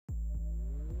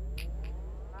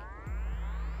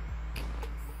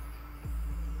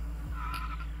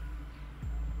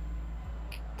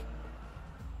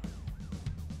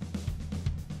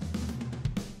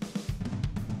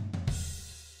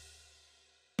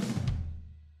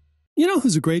You know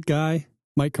who's a great guy?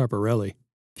 Mike Carparelli.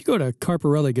 If you go to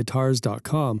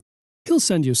carparelligutars.com, he'll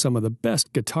send you some of the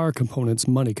best guitar components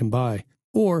money can buy.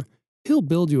 Or he'll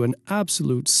build you an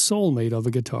absolute soulmate of a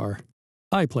guitar.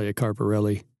 I play a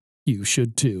Carparelli. You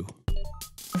should too.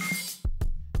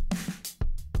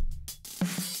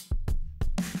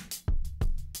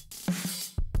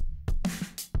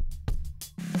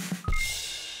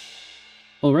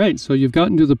 All right, so you've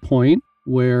gotten to the point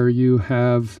where you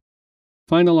have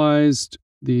finalized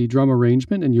the drum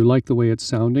arrangement and you like the way it's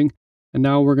sounding. And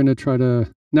now we're going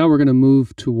to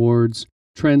move towards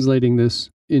translating this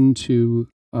into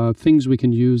things we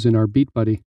can use in our Beat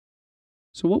Buddy.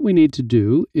 So what we need to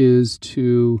do is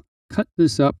to cut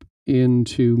this up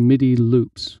into Midi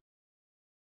loops.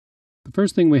 The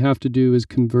first thing we have to do is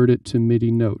convert it to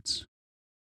Midi notes.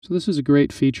 So this is a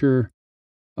great feature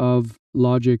of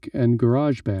Logic and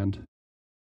Garageband.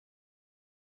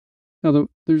 Now,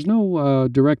 there's no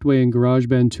direct way in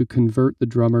Garageband to convert the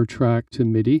drummer track to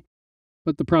Midi,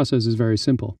 but the process is very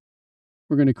simple.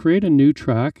 We're going to create a new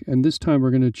track, and this time we're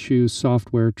going to choose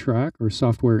software track or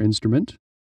software instrument.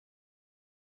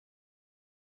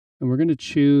 And we're going to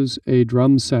choose a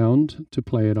drum sound to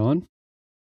play it on.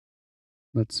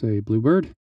 Let's say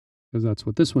Bluebird, because that's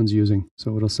what this one's using,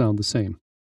 so it'll sound the same.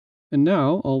 And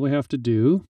now all we have to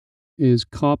do is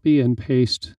copy and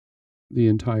paste the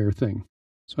entire thing.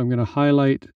 So I'm going to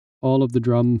highlight all of the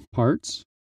drum parts,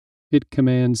 hit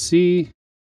Command-C,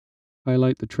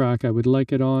 highlight the track I would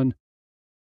like it on,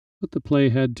 put the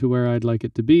playhead to where I'd like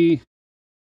it to be,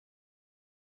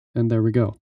 and there we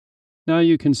go. Now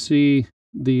you can see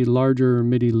the larger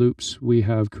MIDI loops we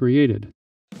have created.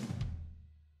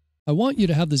 I want you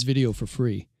to have this video for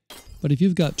free, but if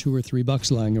you've got $2 or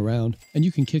 $3 lying around and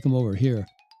you can kick them over here,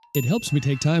 it helps me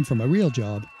take time from my real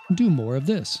job and do more of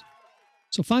this.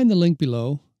 So find the link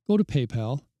below, go to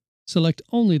PayPal, select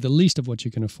only the least of what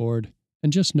you can afford,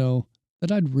 and just know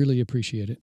that I'd really appreciate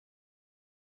it.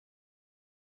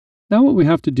 Now what we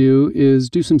have to do is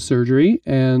do some surgery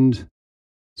and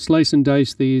slice and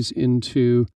dice these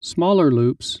into smaller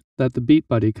loops that the Beat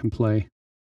Buddy can play.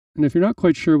 And if you're not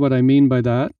quite sure what I mean by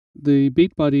that, the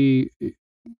Beat Buddy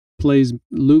plays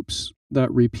loops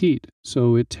that repeat.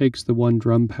 So it takes the one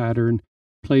drum pattern,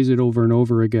 plays it over and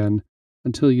over again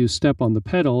until you step on the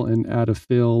pedal and add a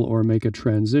fill or make a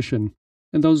transition.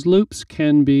 And those loops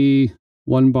can be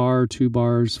 1 bar, 2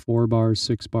 bars, 4 bars,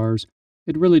 6 bars.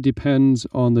 It really depends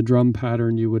on the drum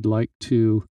pattern you would like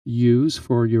to use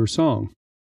for your song.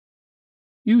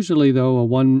 Usually, though, a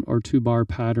 1 or 2 bar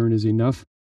pattern is enough,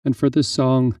 and for this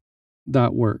song,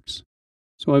 that works.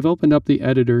 So I've opened up the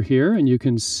editor here, and you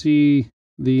can see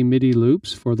the MIDI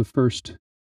loops for the first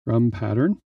drum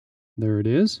pattern. There it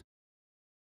is.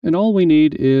 And all we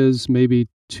need is maybe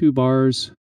 2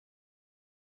 bars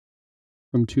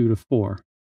from 2 to 4.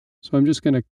 So I'm just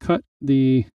going to cut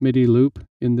the MIDI loop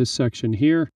in this section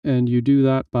here, and you do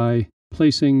that by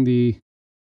placing the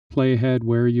playhead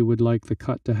where you would like the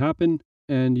cut to happen,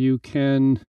 and you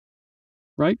can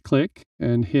right-click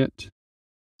and hit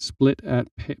Split at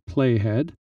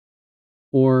Playhead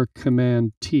or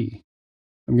Command-T.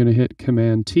 I'm going to hit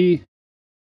Command-T,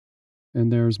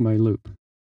 and there's my loop.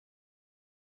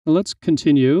 Now let's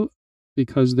continue,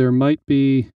 because there might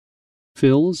be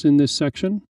fills in this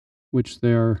section, which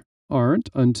there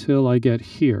aren't until I get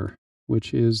here,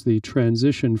 which is the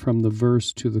transition from the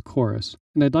verse to the chorus.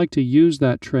 And I'd like to use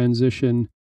that transition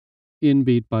in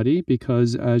Beat Buddy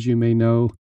because, as you may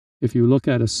know, if you look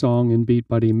at a song in Beat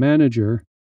Buddy Manager,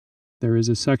 there is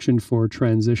a section for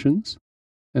transitions,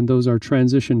 and those are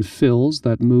transition fills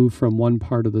that move from one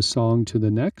part of the song to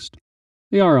the next.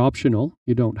 They are optional,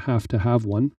 you don't have to have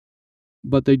one,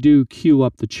 but they do cue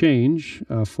up the change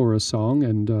for a song,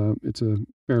 and it's a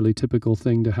fairly typical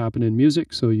thing to happen in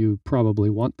music, so you probably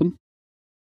want them.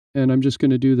 And I'm just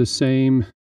going to do the same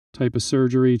type of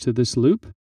surgery to this loop,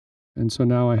 and so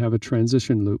now I have a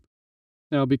transition loop.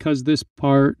 Now, because this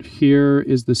part here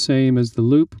is the same as the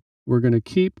loop we're going to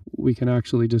keep, we can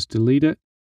actually just delete it.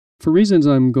 For reasons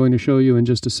I'm going to show you in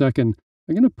just a second,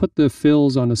 I'm going to put the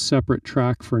fills on a separate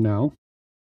track for now.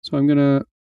 So I'm going to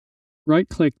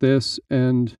right-click this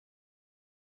and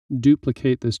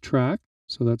duplicate this track.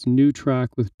 So that's new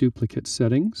track with duplicate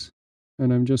settings.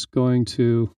 And I'm just going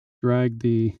to drag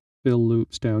the fill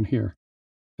loops down here.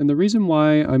 And the reason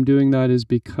why I'm doing that is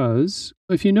because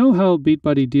if you know how Beat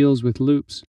Buddy deals with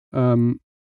loops,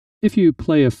 if you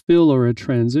play a fill or a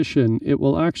transition, it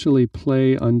will actually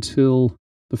play until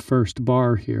the first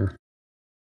bar here.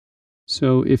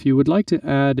 So if you would like to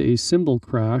add a cymbal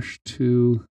crash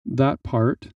to that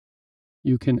part,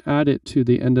 you can add it to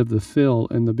the end of the fill,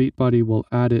 and the Beat Buddy will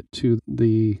add it to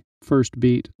the first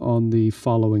beat on the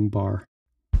following bar.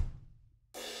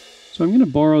 So I'm going to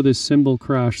borrow this cymbal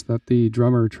crash that the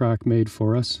drummer track made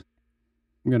for us.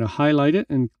 I'm going to highlight it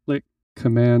and click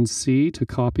Command C to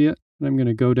copy it. And I'm going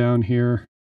to go down here,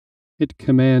 hit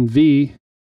Command V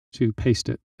to paste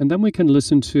it. And then we can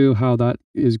listen to how that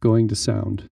is going to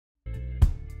sound.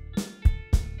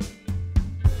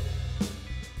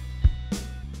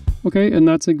 Okay, and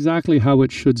that's exactly how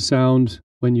it should sound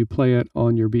when you play it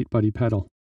on your Beat Buddy pedal.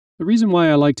 The reason why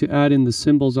I like to add in the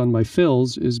cymbals on my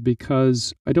fills is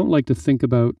because I don't like to think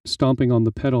about stomping on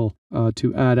the pedal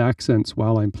to add accents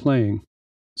while I'm playing.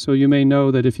 So you may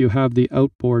know that if you have the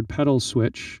outboard pedal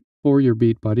switch for your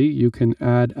Beat Buddy, you can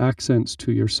add accents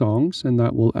to your songs, and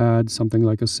that will add something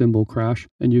like a cymbal crash,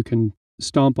 and you can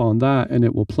stomp on that and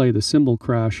it will play the cymbal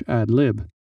crash ad lib.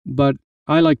 But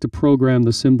I like to program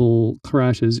the cymbal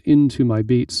crashes into my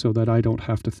beats so that I don't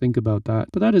have to think about that.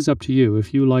 But that is up to you.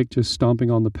 If you like just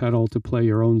stomping on the pedal to play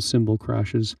your own cymbal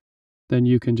crashes, then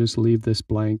you can just leave this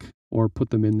blank or put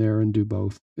them in there and do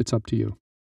both. It's up to you.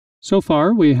 So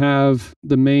far, we have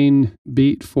the main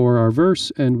beat for our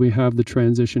verse and we have the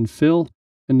transition fill.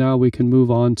 And now we can move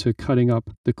on to cutting up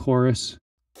the chorus.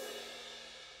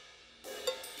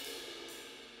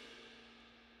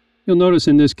 You'll notice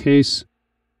in this case,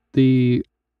 the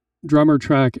drummer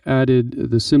track added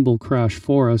the cymbal crash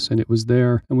for us and it was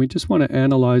there, and we just want to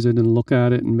analyze it and look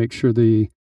at it and make sure the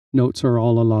notes are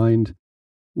all aligned.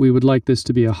 We would like this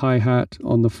to be a hi-hat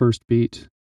on the first beat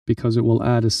because it will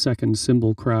add a second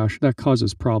cymbal crash. That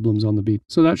causes problems on the beat.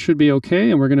 So that should be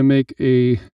okay, and we're going to make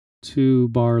a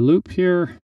 2-bar loop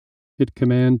here. Hit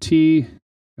Command T,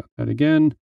 got that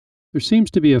again. There seems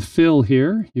to be a fill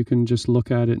here. You can just look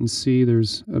at it and see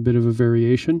there's a bit of a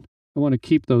variation. I want to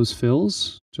keep those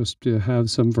fills just to have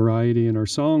some variety in our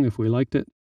song if we liked it.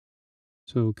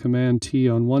 So Command T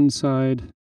on one side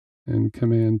and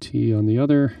Command T on the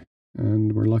other.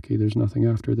 And we're lucky there's nothing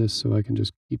after this, so I can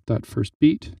just keep that first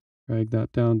beat, drag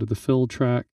that down to the fill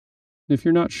track. And if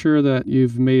you're not sure that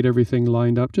you've made everything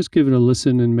lined up, just give it a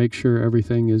listen and make sure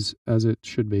everything is as it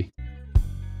should be.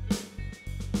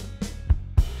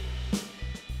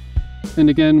 And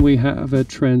again, we have a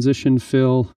transition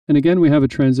fill. And again, we have a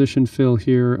transition fill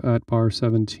here at bar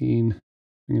 17.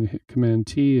 I'm going to hit Command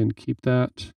T and keep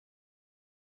that.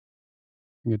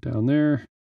 Bring it down there.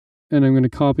 And I'm going to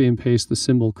copy and paste the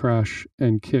cymbal crash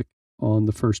and kick on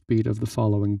the first beat of the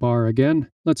following bar again.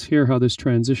 Let's hear how this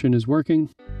transition is working.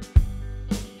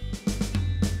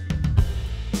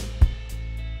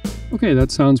 Okay, that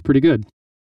sounds pretty good.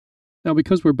 Now,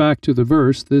 because we're back to the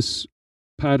verse, this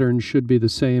pattern should be the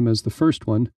same as the first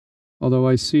one, although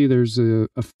I see there's a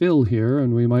fill here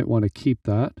and we might want to keep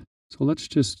that. So let's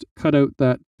just cut out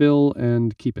that fill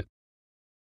and keep it.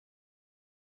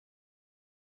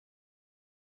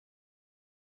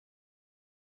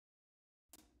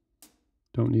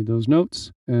 Don't need those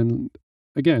notes. And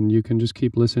again, you can just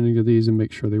keep listening to these and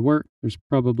make sure they work. There's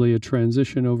probably a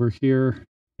transition over here.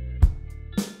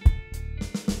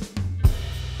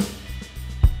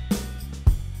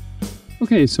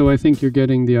 Okay, so I think you're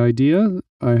getting the idea.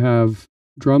 I have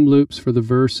drum loops for the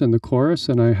verse and the chorus,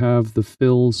 and I have the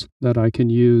fills that I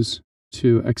can use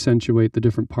to accentuate the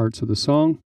different parts of the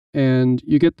song. And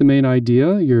you get the main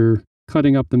idea. You're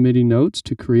cutting up the MIDI notes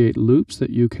to create loops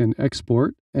that you can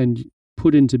export and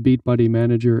put into Beat Buddy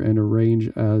Manager and arrange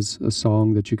as a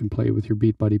song that you can play with your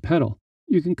Beat Buddy pedal.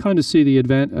 You can kind of see the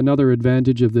another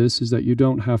advantage of this is that you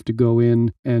don't have to go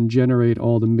in and generate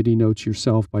all the MIDI notes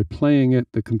yourself by playing it.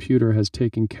 The computer has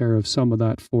taken care of some of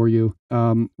that for you,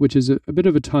 which is a bit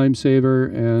of a time saver.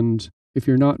 And if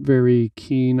you're not very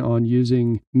keen on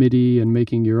using MIDI and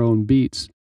making your own beats,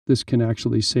 this can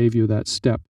actually save you that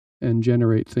step and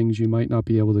generate things you might not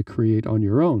be able to create on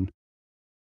your own.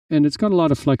 And it's got a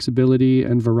lot of flexibility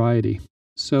and variety.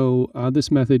 So this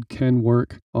method can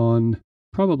work on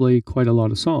probably quite a lot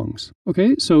of songs.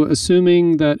 Okay, so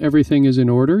assuming that everything is in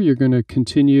order, you're going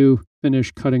to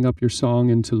finish cutting up your song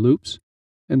into loops.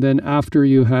 And then after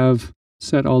you have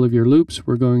set all of your loops,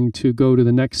 we're going to go to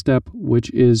the next step, which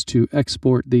is to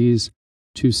export these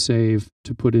to save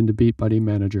to put into Beat Buddy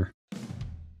Manager.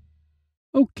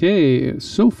 Okay,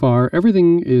 so far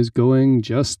everything is going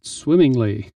just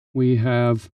swimmingly. We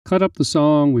have cut up the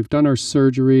song, we've done our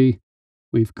surgery,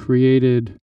 we've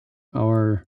created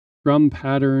our drum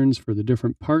patterns for the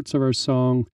different parts of our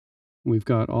song. We've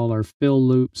got all our fill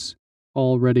loops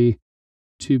all ready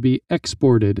to be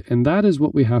exported, and that is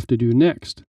what we have to do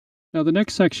next. Now the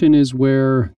next section is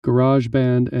where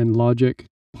GarageBand and Logic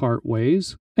part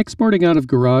ways. Exporting out of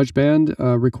GarageBand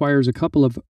requires a couple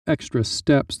of extra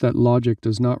steps that Logic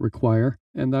does not require,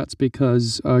 and that's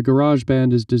because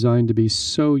GarageBand is designed to be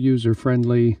so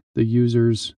user-friendly, the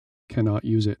users cannot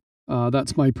use it.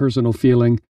 That's my personal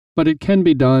feeling, but it can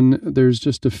be done. There's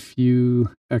just a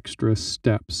few extra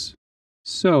steps.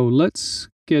 So let's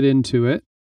get into it.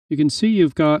 You can see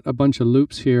you've got a bunch of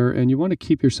loops here, and you want to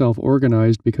keep yourself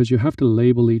organized because you have to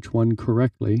label each one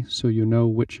correctly so you know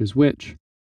which is which.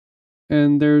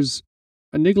 And there's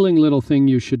a niggling little thing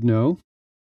you should know.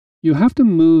 You have to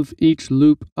move each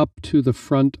loop up to the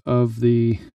front of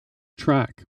the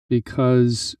track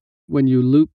because when you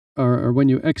loop or when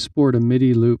you export a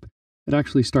MIDI loop, it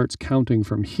actually starts counting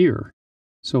from here.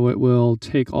 So it will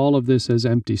take all of this as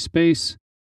empty space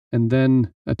and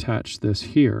then attach this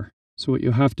here. So what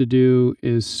you have to do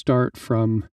is start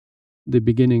from the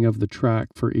beginning of the track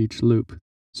for each loop.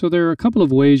 So there are a couple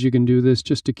of ways you can do this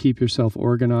just to keep yourself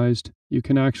organized. You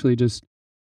can actually just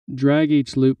drag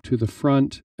each loop to the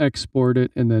front, export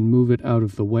it, and then move it out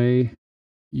of the way.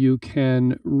 You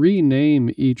can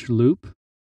rename each loop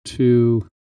to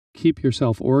keep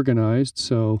yourself organized.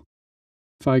 So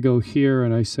if I go here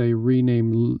and I say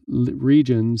rename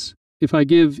regions, if I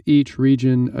give each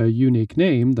region a unique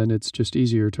name, then it's just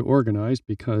easier to organize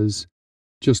because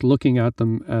just looking at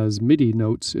them as MIDI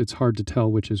notes, it's hard to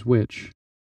tell which is which.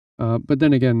 But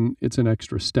then again, it's an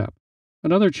extra step.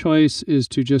 Another choice is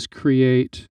to just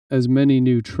create as many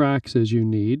new tracks as you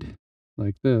need,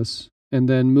 like this, and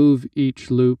then move each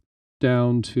loop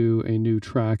down to a new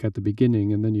track at the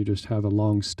beginning, and then you just have a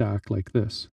long stack like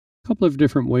this. A couple of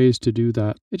different ways to do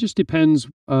that. It just depends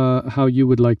how you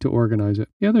would like to organize it.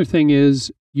 The other thing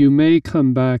is, you may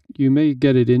come back, you may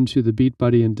get it into the Beat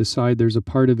Buddy and decide there's a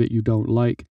part of it you don't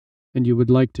like, and you would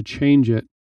like to change it.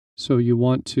 So you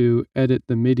want to edit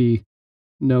the MIDI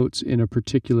notes in a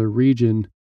particular region,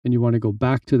 and you want to go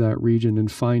back to that region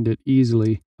and find it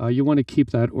easily. You want to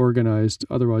keep that organized,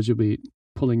 otherwise you'll be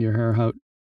pulling your hair out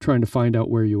trying to find out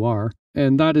where you are.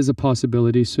 And that is a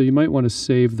possibility, so you might want to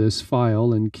save this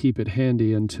file and keep it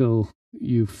handy until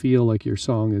you feel like your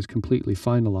song is completely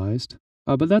finalized.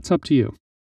 But that's up to you.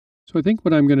 So I think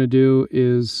what I'm going to do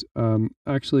is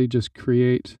actually just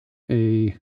create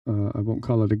a I won't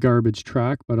call it a garbage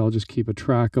track, but I'll just keep a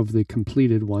track of the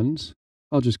completed ones.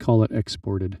 I'll just call it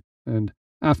exported. And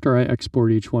after I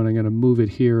export each one, I'm going to move it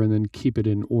here and then keep it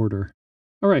in order.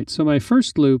 All right, so my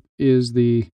first loop is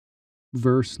the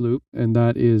verse loop, and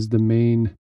that is the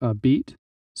main beat.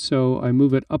 So I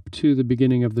move it up to the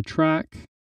beginning of the track.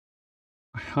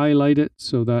 I highlight it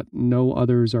so that no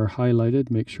others are highlighted.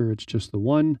 Make sure it's just the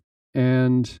one.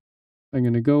 And I'm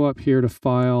going to go up here to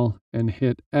File and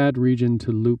hit Add Region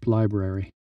to Loop Library.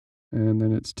 And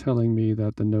then it's telling me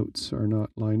that the notes are not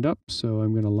lined up, so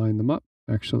I'm going to line them up.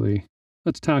 Actually,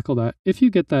 let's tackle that. If you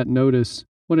get that notice,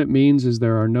 what it means is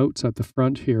there are notes at the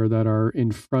front here that are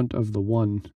in front of the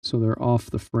one, so they're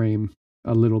off the frame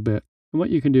a little bit. And what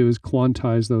you can do is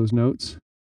quantize those notes.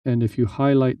 And if you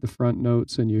highlight the front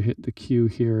notes and you hit the Q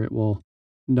here, it will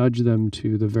nudge them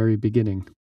to the very beginning.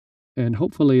 And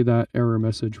hopefully that error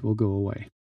message will go away.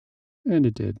 And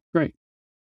it did. Great.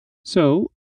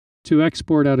 So to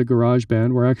export out of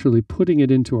GarageBand, we're actually putting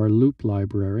it into our loop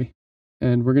library.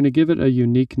 And we're going to give it a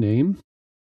unique name.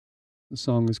 The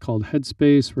song is called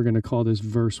Headspace. We're going to call this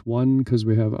verse 1 because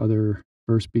we have other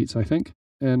verse beats, I think.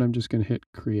 And I'm just going to hit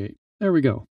create. There we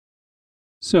go.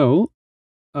 So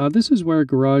this is where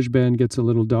GarageBand gets a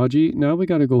little dodgy. Now we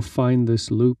got to go find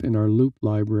this loop in our loop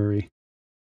library.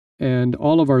 And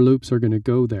all of our loops are going to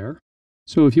go there.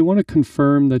 So if you want to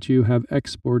confirm that you have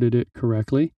exported it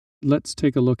correctly, let's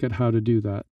take a look at how to do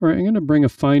that. All right, I'm going to bring a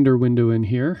Finder window in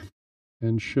here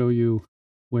and show you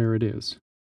where it is.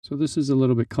 So this is a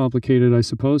little bit complicated, I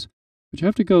suppose, but you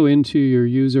have to go into your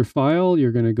user file.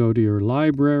 You're going to go to your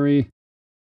library.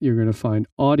 You're going to find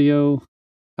audio,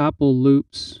 Apple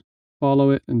loops,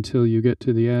 follow it until you get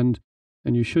to the end,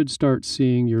 and you should start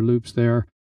seeing your loops there.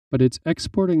 But it's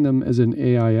exporting them as an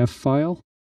AIF file,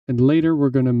 and later we're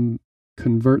going to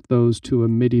convert those to a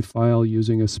MIDI file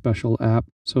using a special app.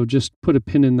 So just put a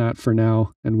pin in that for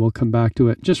now, and we'll come back to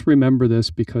it. Just remember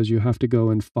this because you have to go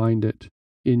and find it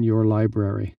in your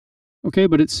library. Okay,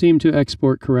 but it seemed to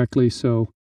export correctly, so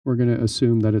we're going to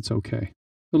assume that it's okay.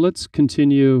 So let's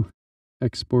continue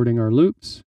exporting our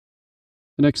loops.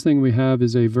 The next thing we have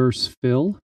is a verse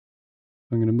fill.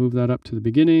 I'm going to move that up to the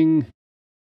beginning.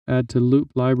 Add to loop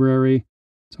library.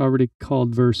 It's already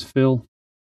called verse fill.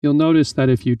 You'll notice that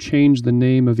if you change the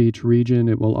name of each region,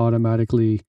 it will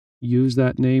automatically use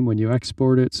that name when you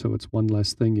export it, so it's one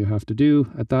less thing you have to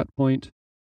do at that point.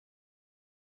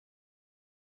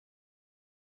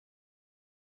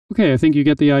 Okay, I think you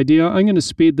get the idea. I'm going to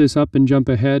speed this up and jump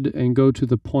ahead and go to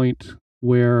the point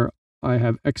where I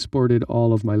have exported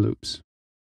all of my loops.